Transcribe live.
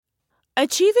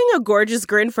Achieving a gorgeous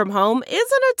grin from home isn't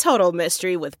a total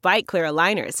mystery with Byte Clear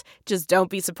aligners. Just don't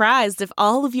be surprised if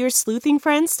all of your sleuthing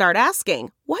friends start asking,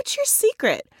 "What's your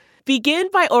secret?" Begin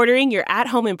by ordering your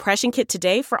at-home impression kit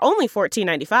today for only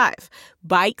 $14.95.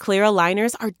 Byte Clear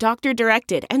aligners are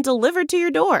doctor-directed and delivered to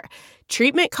your door.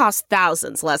 Treatment costs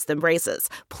thousands less than braces.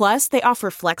 Plus, they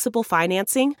offer flexible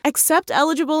financing, accept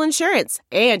eligible insurance,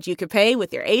 and you can pay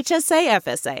with your HSA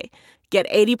FSA. Get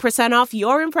 80% off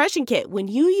your impression kit when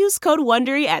you use code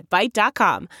WONDERY at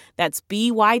Byte.com. That's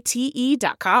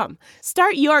BYTE.com.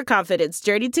 Start your confidence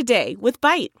journey today with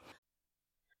Byte.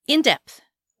 In Depth,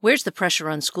 Where's the Pressure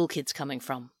on School Kids Coming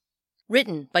From?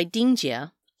 Written by Ding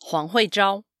Jie, Huang Hui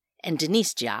Zhao, and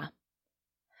Denise Jia.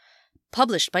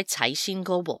 Published by Caixin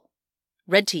Global.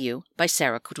 Read to you by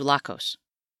Sarah Kutulakos.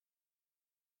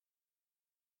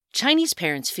 Chinese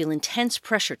parents feel intense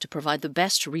pressure to provide the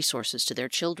best resources to their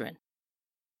children.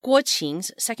 Guo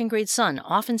Qing's second-grade son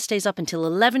often stays up until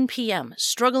 11 p.m.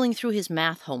 struggling through his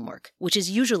math homework, which is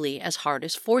usually as hard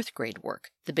as fourth-grade work,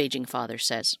 the Beijing father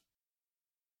says.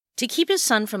 To keep his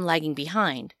son from lagging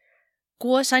behind,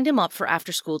 Guo signed him up for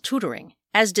after-school tutoring,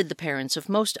 as did the parents of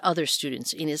most other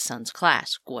students in his son's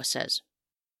class, Guo says.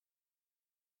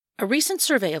 A recent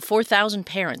survey of 4,000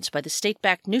 parents by the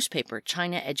state-backed newspaper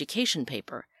China Education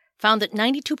Paper found that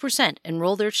 92%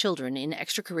 enroll their children in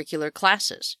extracurricular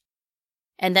classes,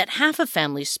 and that half of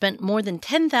families spent more than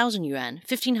 10,000 yuan,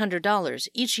 $1,500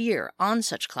 each year on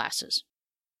such classes.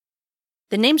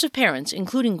 The names of parents,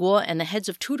 including Guo and the heads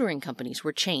of tutoring companies,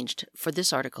 were changed for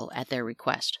this article at their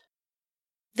request.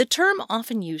 The term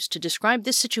often used to describe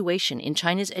this situation in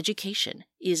China's education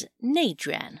is 内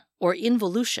卷, or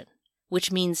involution,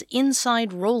 which means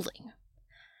inside rolling,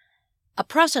 a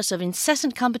process of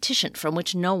incessant competition from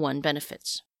which no one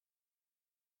benefits.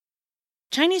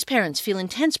 Chinese parents feel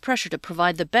intense pressure to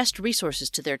provide the best resources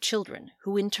to their children,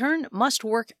 who in turn must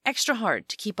work extra hard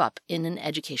to keep up in an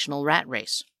educational rat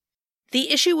race. The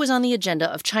issue was on the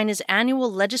agenda of China's annual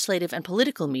legislative and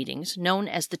political meetings known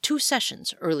as the Two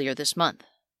Sessions earlier this month.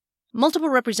 Multiple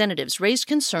representatives raised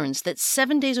concerns that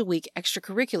 7 days a week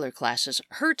extracurricular classes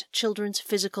hurt children's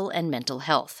physical and mental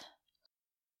health.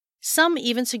 Some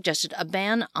even suggested a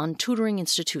ban on tutoring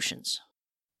institutions.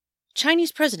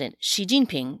 Chinese President Xi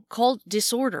Jinping called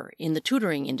disorder in the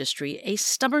tutoring industry a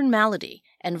stubborn malady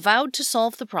and vowed to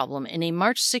solve the problem in a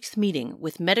March 6th meeting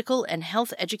with medical and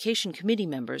health education committee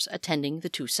members attending the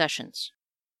two sessions.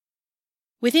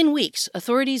 Within weeks,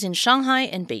 authorities in Shanghai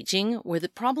and Beijing, where the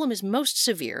problem is most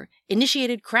severe,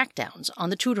 initiated crackdowns on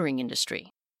the tutoring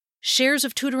industry. Shares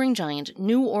of tutoring giant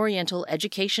New Oriental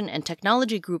Education and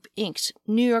Technology Group Inc.'s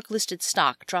New York-listed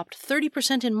stock dropped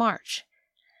 30% in March,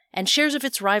 and shares of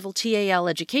its rival TAL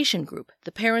Education Group,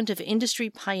 the parent of industry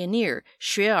pioneer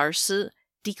Xueersi,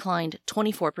 declined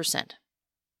 24%.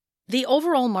 The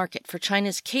overall market for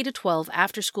China's K-12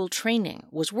 after-school training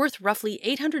was worth roughly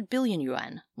 800 billion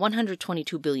yuan,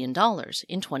 $122 billion,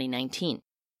 in 2019.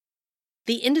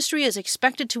 The industry is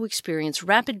expected to experience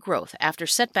rapid growth after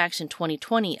setbacks in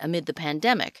 2020 amid the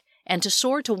pandemic, and to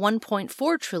soar to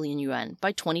 1.4 trillion yuan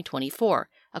by 2024,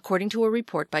 according to a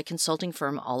report by consulting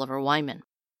firm Oliver Wyman.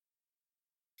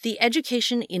 The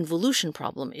education involution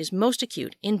problem is most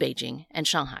acute in Beijing and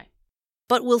Shanghai.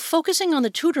 But will focusing on the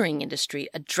tutoring industry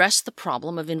address the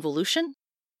problem of involution?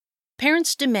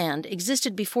 Parents' demand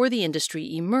existed before the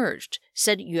industry emerged,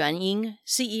 said Yuan Ying,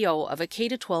 CEO of a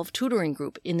K-12 tutoring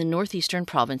group in the northeastern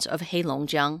province of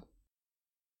Heilongjiang.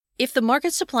 If the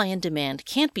market supply and demand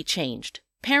can't be changed,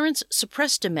 parents'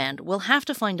 suppressed demand will have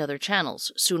to find other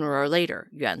channels sooner or later,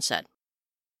 Yuan said.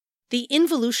 The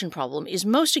involution problem is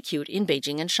most acute in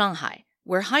Beijing and Shanghai,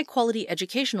 where high-quality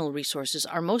educational resources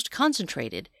are most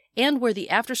concentrated and where the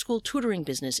after-school tutoring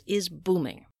business is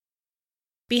booming.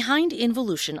 Behind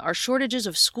involution are shortages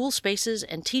of school spaces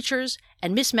and teachers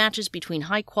and mismatches between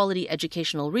high-quality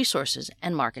educational resources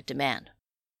and market demand.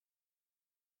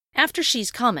 After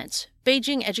Xi's comments,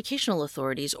 Beijing educational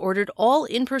authorities ordered all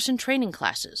in-person training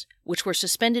classes, which were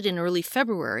suspended in early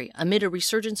February amid a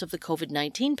resurgence of the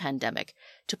COVID-19 pandemic,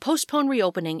 to postpone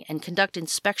reopening and conduct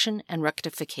inspection and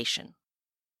rectification.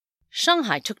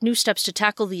 Shanghai took new steps to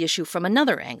tackle the issue from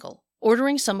another angle,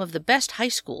 ordering some of the best high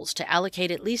schools to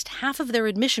allocate at least half of their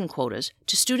admission quotas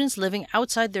to students living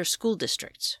outside their school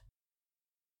districts.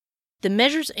 The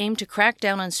measures aim to crack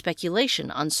down on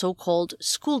speculation on so-called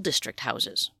school district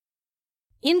houses.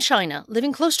 In China,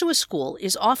 living close to a school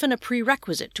is often a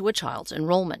prerequisite to a child's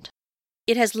enrollment.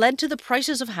 It has led to the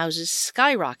prices of houses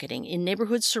skyrocketing in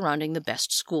neighborhoods surrounding the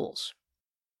best schools.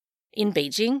 In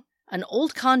Beijing, an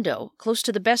old condo close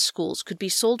to the best schools could be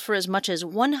sold for as much as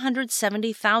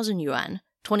 170,000 yuan,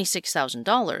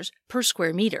 $26,000, per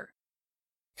square meter,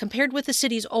 compared with the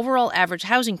city's overall average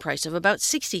housing price of about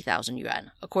 60,000 yuan,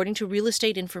 according to real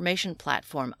estate information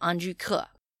platform Anjuke.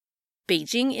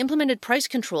 Beijing implemented price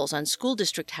controls on school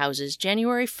district houses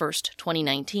January 1,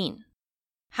 2019.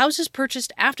 Houses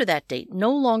purchased after that date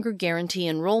no longer guarantee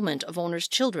enrollment of owners'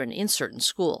 children in certain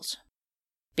schools.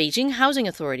 Beijing housing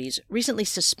authorities recently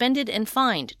suspended and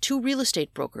fined 2 real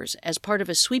estate brokers as part of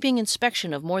a sweeping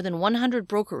inspection of more than 100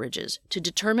 brokerages to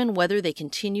determine whether they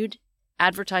continued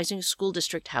advertising school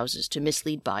district houses to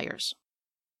mislead buyers.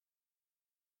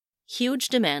 Huge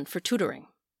demand for tutoring.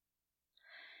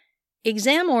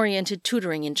 Exam-oriented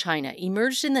tutoring in China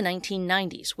emerged in the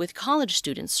 1990s, with college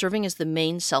students serving as the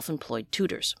main self-employed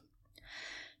tutors.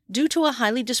 Due to a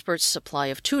highly dispersed supply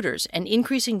of tutors and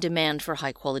increasing demand for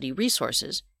high-quality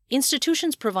resources,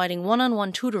 institutions providing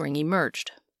one-on-one tutoring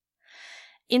emerged.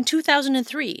 In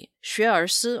 2003,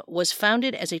 Xueersi was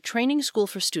founded as a training school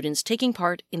for students taking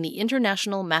part in the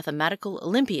International Mathematical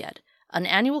Olympiad, an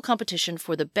annual competition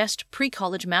for the best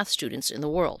pre-college math students in the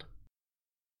world.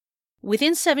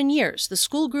 Within 7 years, the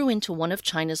school grew into one of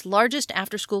China's largest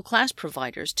after-school class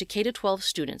providers to K-12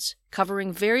 students,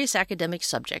 covering various academic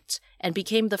subjects, and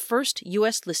became the first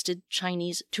U.S.-listed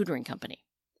Chinese tutoring company.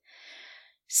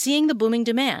 Seeing the booming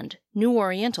demand, New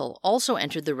Oriental also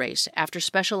entered the race after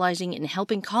specializing in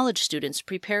helping college students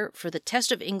prepare for the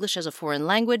test of English as a foreign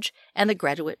language and the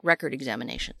graduate record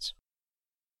examinations.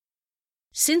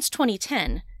 Since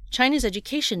 2010, China's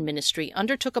Education Ministry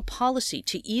undertook a policy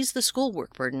to ease the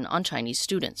schoolwork burden on Chinese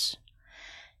students.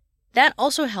 That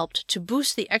also helped to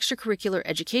boost the extracurricular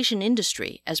education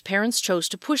industry as parents chose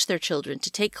to push their children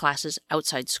to take classes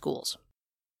outside schools.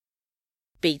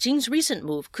 Beijing's recent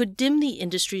move could dim the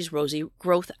industry's rosy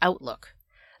growth outlook.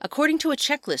 According to a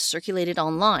checklist circulated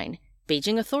online,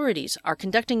 Beijing authorities are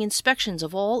conducting inspections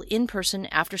of all in-person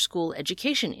after-school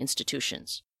education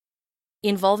institutions,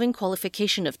 involving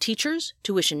qualification of teachers,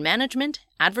 tuition management,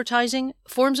 advertising,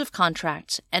 forms of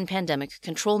contracts, and pandemic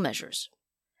control measures.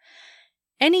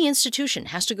 Any institution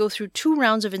has to go through 2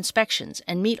 rounds of inspections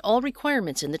and meet all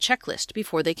requirements in the checklist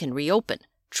before they can reopen,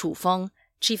 Chu Feng,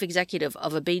 chief executive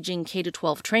of a Beijing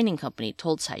K-12 training company,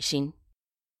 told Caixin.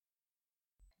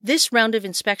 This round of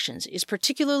inspections is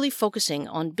particularly focusing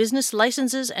on business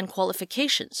licenses and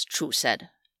qualifications, Chu said.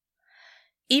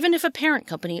 Even if a parent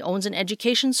company owns an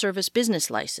education service business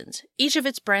license, each of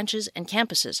its branches and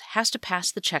campuses has to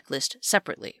pass the checklist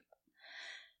separately.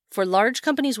 For large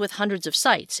companies with hundreds of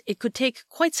sites, it could take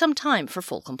quite some time for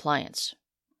full compliance.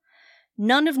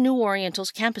 None of New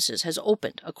Oriental's campuses has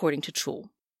opened, according to Chu.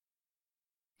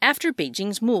 After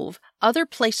Beijing's move, other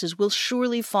places will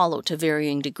surely follow to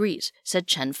varying degrees, said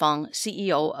Chen Fang,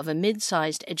 CEO of a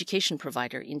mid-sized education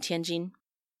provider in Tianjin.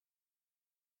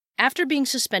 After being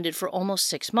suspended for almost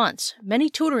 6 months, many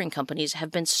tutoring companies have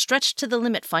been stretched to the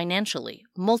limit financially,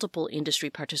 multiple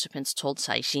industry participants told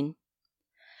Caixin.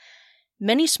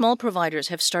 Many small providers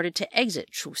have started to exit,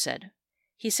 Chu said.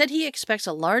 He said he expects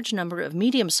a large number of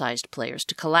medium-sized players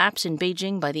to collapse in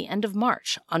Beijing by the end of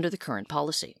March under the current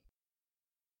policy.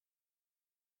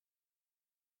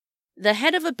 The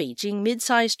head of a Beijing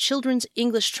mid-sized children's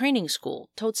English training school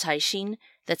told Caixin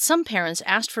that some parents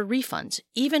asked for refunds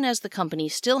even as the company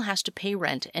still has to pay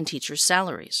rent and teachers'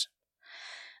 salaries.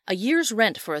 A year's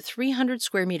rent for a 300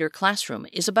 square meter classroom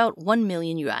is about 1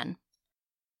 million yuan.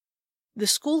 The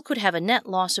school could have a net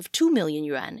loss of 2 million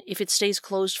yuan if it stays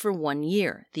closed for 1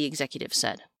 year, the executive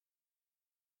said.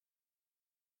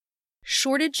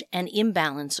 Shortage and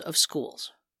imbalance of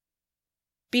schools.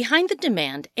 Behind the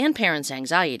demand and parents'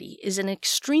 anxiety is an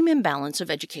extreme imbalance of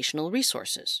educational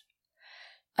resources.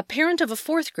 A parent of a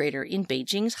 4th grader in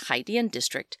Beijing's Haidian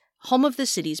district, home of the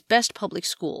city's best public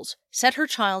schools, said her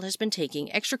child has been taking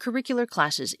extracurricular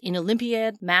classes in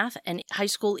Olympiad, math, and high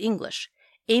school English,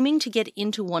 aiming to get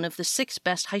into one of the 6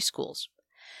 best high schools.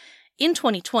 In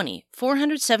 2020,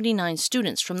 479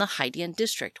 students from the Haidian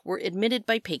district were admitted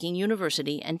by Peking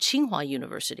University and Tsinghua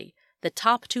University, the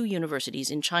top 2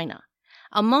 universities in China.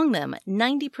 Among them,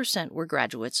 90% were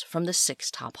graduates from the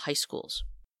 6 top high schools.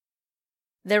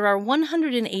 There are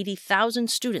 180,000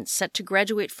 students set to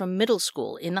graduate from middle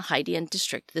school in the Haidian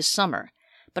district this summer,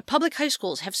 but public high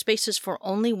schools have spaces for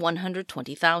only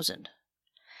 120,000.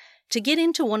 To get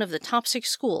into one of the top 6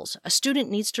 schools, a student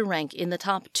needs to rank in the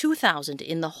top 2,000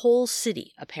 in the whole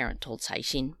city, a parent told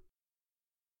Caixin.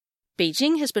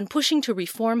 Beijing has been pushing to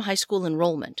reform high school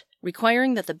enrollment,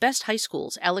 requiring that the best high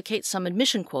schools allocate some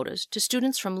admission quotas to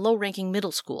students from low-ranking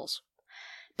middle schools.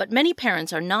 But many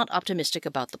parents are not optimistic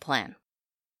about the plan.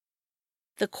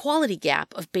 The quality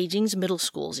gap of Beijing's middle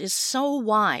schools is so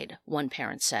wide, one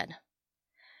parent said.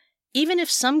 Even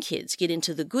if some kids get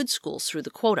into the good schools through the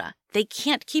quota, they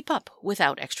can't keep up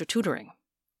without extra tutoring.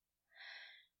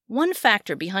 One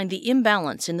factor behind the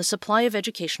imbalance in the supply of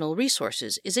educational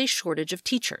resources is a shortage of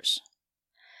teachers.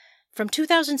 From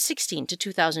 2016 to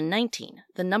 2019,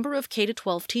 the number of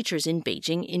K-12 teachers in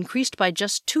Beijing increased by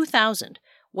just 2,000,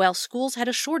 while schools had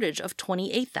a shortage of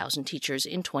 28,000 teachers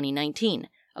in 2019,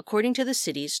 according to the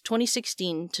city's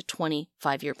 2016 to 20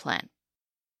 five-year plan.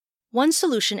 One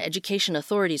solution education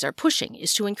authorities are pushing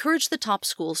is to encourage the top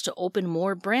schools to open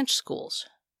more branch schools.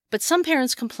 But some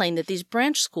parents complain that these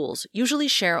branch schools usually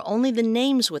share only the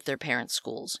names with their parent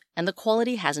schools, and the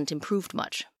quality hasn't improved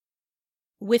much.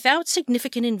 Without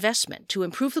significant investment to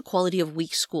improve the quality of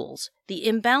weak schools, the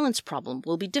imbalance problem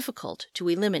will be difficult to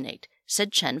eliminate,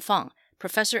 said Chen Fang,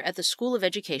 professor at the School of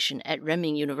Education at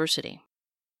Renmin University.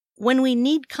 When we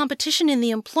need competition in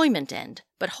the employment end,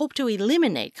 but hope to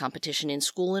eliminate competition in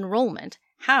school enrollment,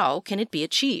 how can it be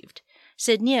achieved?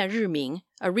 Said Nie Riming,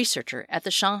 a researcher at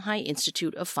the Shanghai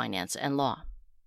Institute of Finance and Law.